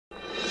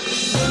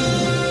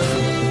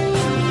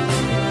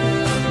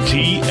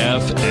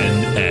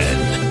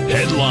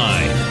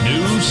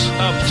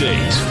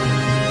Tuesdays.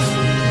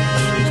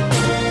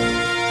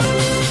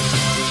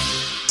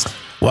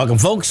 Welcome,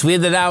 folks. We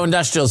had the Dow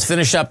Industrials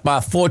finish up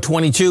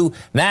 422.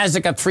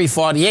 NASDAQ up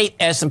 348.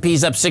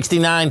 S&P's up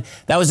 69.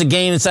 That was a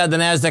gain inside the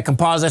NASDAQ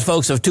composite,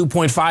 folks, of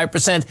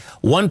 2.5%.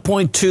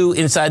 1.2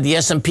 inside the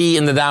S&P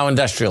and the Dow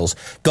Industrials.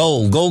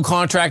 Gold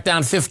contract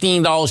down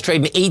 $15,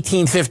 trading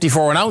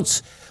 $18.54 an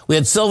ounce. We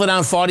had silver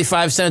down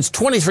 45 cents,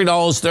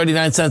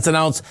 $23.39 an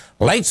ounce.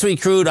 Light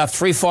sweet crude up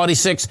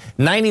 346,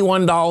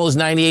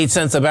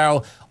 $91.98 a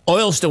barrel.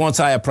 Oil still wants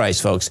higher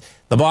price, folks.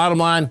 The bottom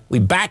line, we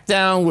back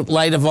down with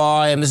lighter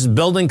volume. This is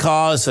building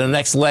cause for the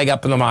next leg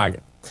up in the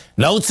market.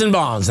 Notes and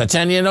bonds. The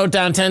 10-year note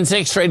down 10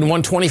 ticks, trading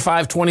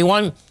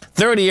 125.21.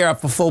 30-year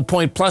up a full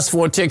point, plus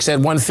 4 ticks at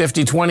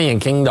 150.20 in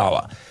King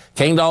Dollar.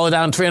 King Dollar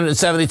down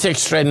 370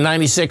 ticks, trading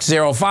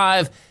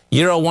 96.05.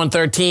 Euro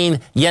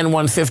 113, yen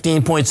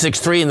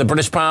 115.63, and the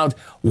British pound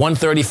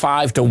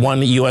 135 to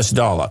 1 US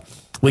dollar.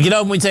 We get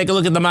over and we take a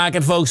look at the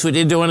market, folks. What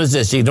you're doing is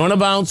this. You're doing a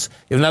bounce.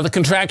 You have another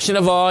contraction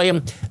of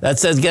volume. That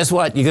says, guess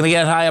what? You're going to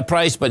get a higher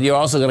price, but you're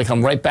also going to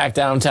come right back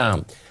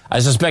downtown. I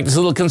suspect this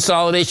little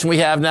consolidation we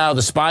have now,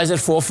 the SPY's at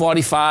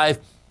 445.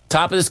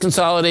 Top of this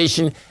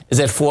consolidation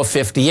is at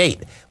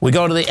 458. We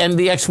go to the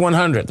NDX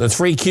 100, the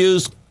 3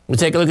 Qs. We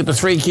take a look at the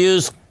 3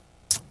 Qs.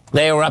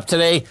 They were up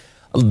today.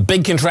 A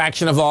big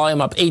contraction of volume,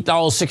 up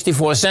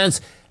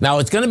 $8.64. Now,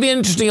 what's going to be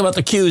interesting about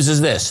the Qs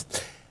is this.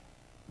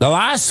 The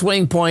last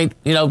swing point,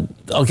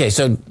 okay,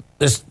 so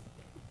the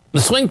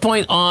swing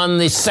point on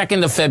the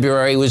 2nd of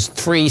February was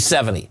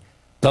 370.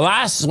 The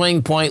last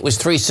swing point was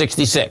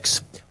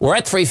 366. We're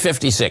at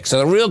 356. So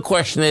the real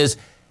question is,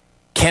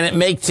 can it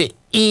make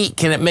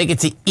it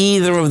to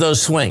either of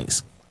those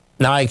swings?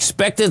 Now, I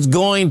expect it's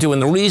going to,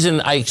 and the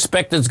reason I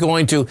expect it's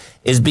going to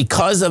is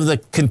because of the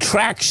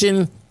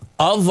contraction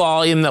of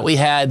volume that we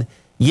had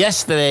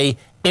yesterday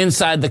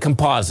inside the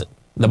composite.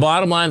 The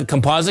bottom line, the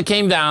composite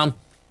came down,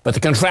 but the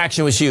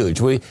contraction was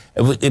huge. We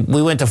went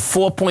to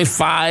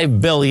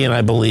 4.5 billion,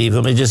 I believe.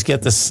 Let me just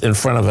get this in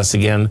front of us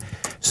again.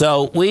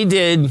 So we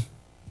did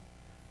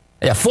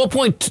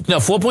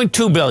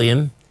 4.2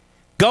 billion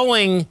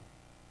going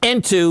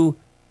into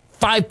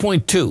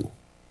 5.2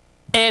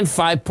 and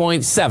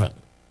 5.7.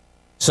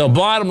 So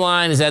bottom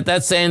line is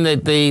that's saying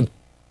that the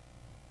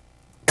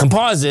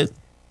composite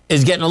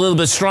is getting a little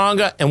bit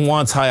stronger and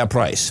wants higher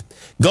price.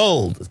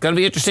 Gold. It's going to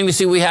be interesting to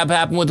see what we have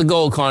happen with the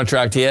gold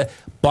contract here.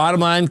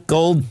 Bottom line,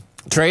 gold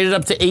traded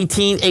up to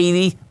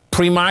 1880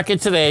 pre-market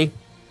today.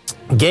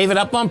 Gave it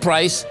up on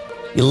price.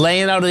 You're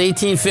laying out at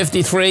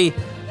 1853.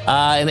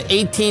 And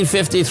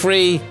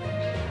 1853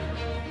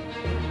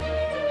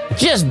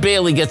 just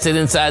barely gets it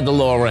inside the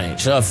lower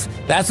range. So if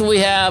that's what we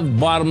have,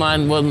 bottom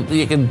line, well,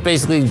 you can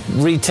basically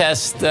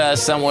retest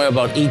somewhere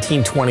about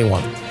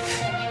 1821.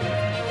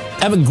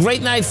 Have a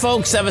great night,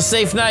 folks. Have a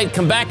safe night.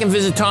 Come back and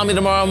visit Tommy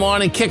tomorrow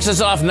morning. Kicks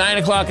us off 9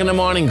 o'clock in the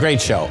morning.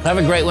 Great show. Have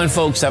a great one,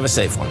 folks. Have a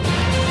safe one.